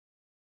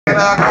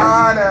to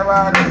God, that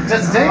my nigga.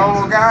 Just say.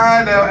 Oh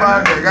God, that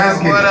my nigga. I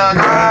swear to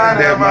God,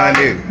 that my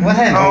nigga. What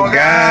happened? Oh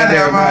God,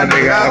 that my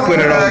nigga. I put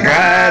it on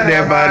God,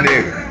 that my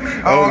nigga.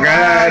 Oh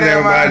God, that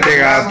my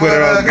nigga. I put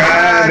it on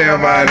God, that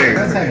my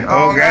nigga.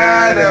 Oh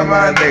God, that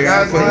my nigga.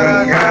 I put it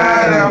on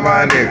God, that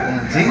my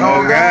nigga.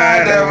 Oh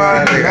God, that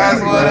my nigga. I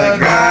swear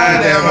to God,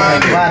 that my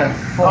nigga.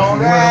 Oh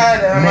God,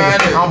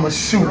 nigga, I'ma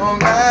shoot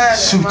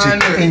you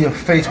in your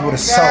face with a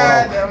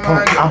sword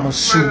on. I'ma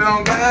shoot.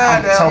 I'm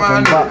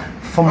talking about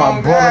for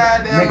my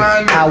brother,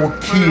 nigga. I will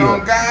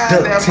kill,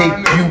 duct tape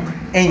you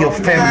and your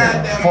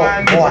family.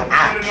 Fuck boy,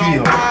 I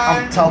kill.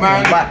 I'm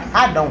talking about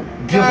I don't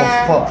give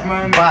a fuck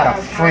about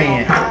a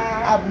friend.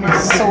 I've been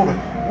soda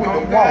with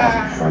the water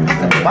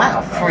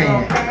about a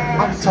friend.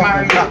 I'm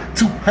talking about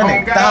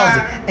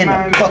 200,000 in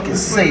a fucking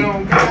safe.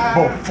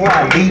 Before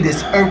I leave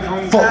this earth,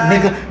 fuck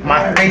nigga,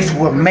 my face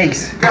with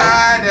mace.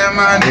 God, that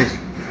my nigga.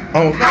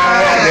 Oh God,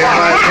 that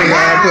my nigga.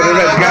 I put it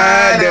up.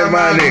 God, that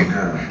my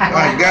nigga.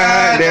 My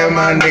God, that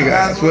my nigga.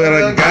 I swear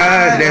to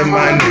God, that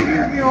my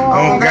nigga.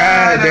 Oh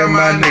God, that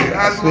my nigga.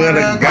 I swear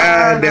to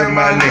God, that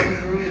my nigga.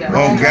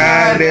 Oh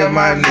God, that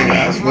my nigga.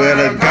 I swear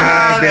to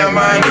God, that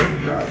my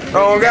nigga.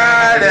 Oh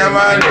God, that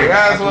my nigga.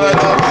 I swear to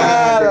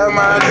God, that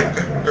my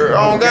nigga.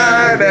 Oh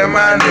God, that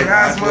my nigga.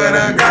 I swear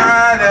to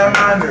God, that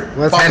my nigga.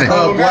 What's happening?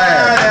 Oh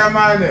God, that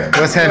my nigga.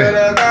 What's happening?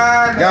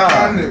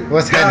 God,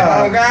 what's happening?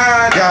 Oh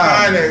God, that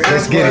my nigga.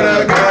 Let's get it.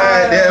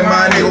 God, that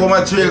my nigga. With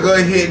my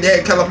trigger hit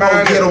that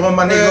California kiddo with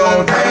my nigga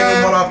on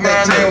chain. One off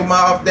that chain, with my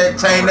off that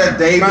chain. That's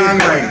David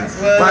Blaine.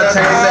 My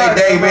chain say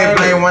David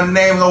Blaine. One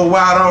name go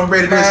wild. I'm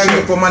ready to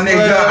shoot for my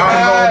nigga.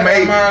 I'm gonna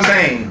make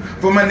chain.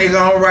 For my nigga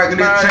on rockin'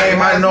 this chain,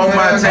 I know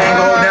my chain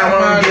go down.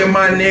 I'ma get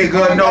my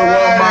nigga know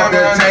I'm off the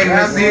chain in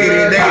the city.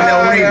 They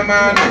know me.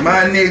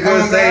 My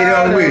nigga say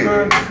I'm with me.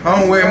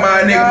 I'm with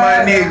my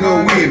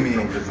nigga with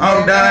me.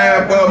 I'm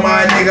dying for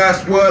my nigga.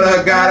 I swear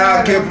to God,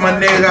 I'll kill for my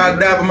nigga. I'll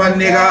die for my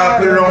nigga. I'll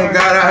put it on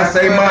God. I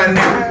say my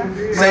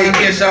nigga. Say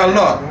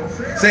inshallah.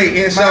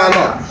 Say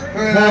inshallah.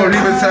 Won't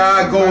leave it till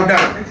I go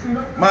down.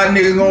 My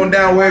nigga going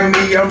down with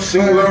me, I'm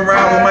shooting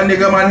around with my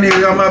nigga,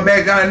 on my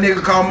back, got a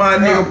nigga call my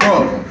nigga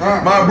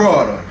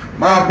brother,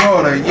 my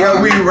brother, yeah,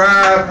 we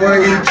ride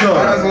for each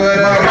other,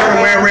 my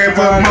brother went ready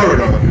for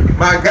murder,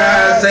 my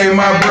guys say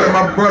my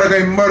brother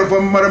get murder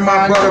for murder,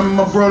 my brother, I'm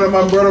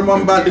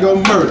about to go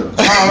murder.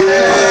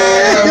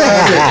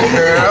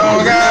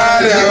 Oh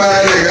God,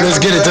 let's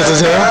get it, this is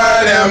here.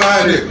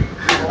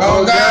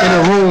 Oh God, in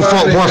the room,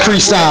 fuck boy,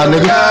 freestyle,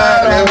 nigga.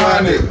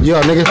 Yo,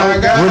 nigga,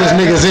 where this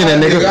niggas in it,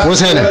 nigga? What's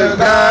happening?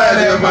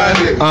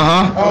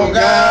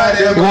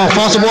 You want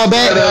fosterboy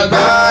back?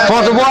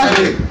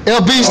 Fosterboy?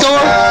 LB store?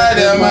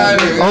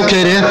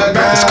 Okay then,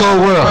 it's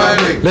cold world.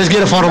 Let's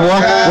get it, fosterboy.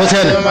 What's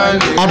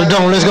happening? On the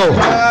dome, let's go.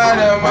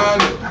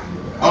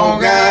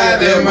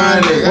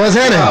 What's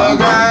happening?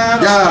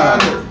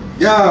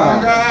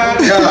 Yeah.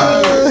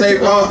 Say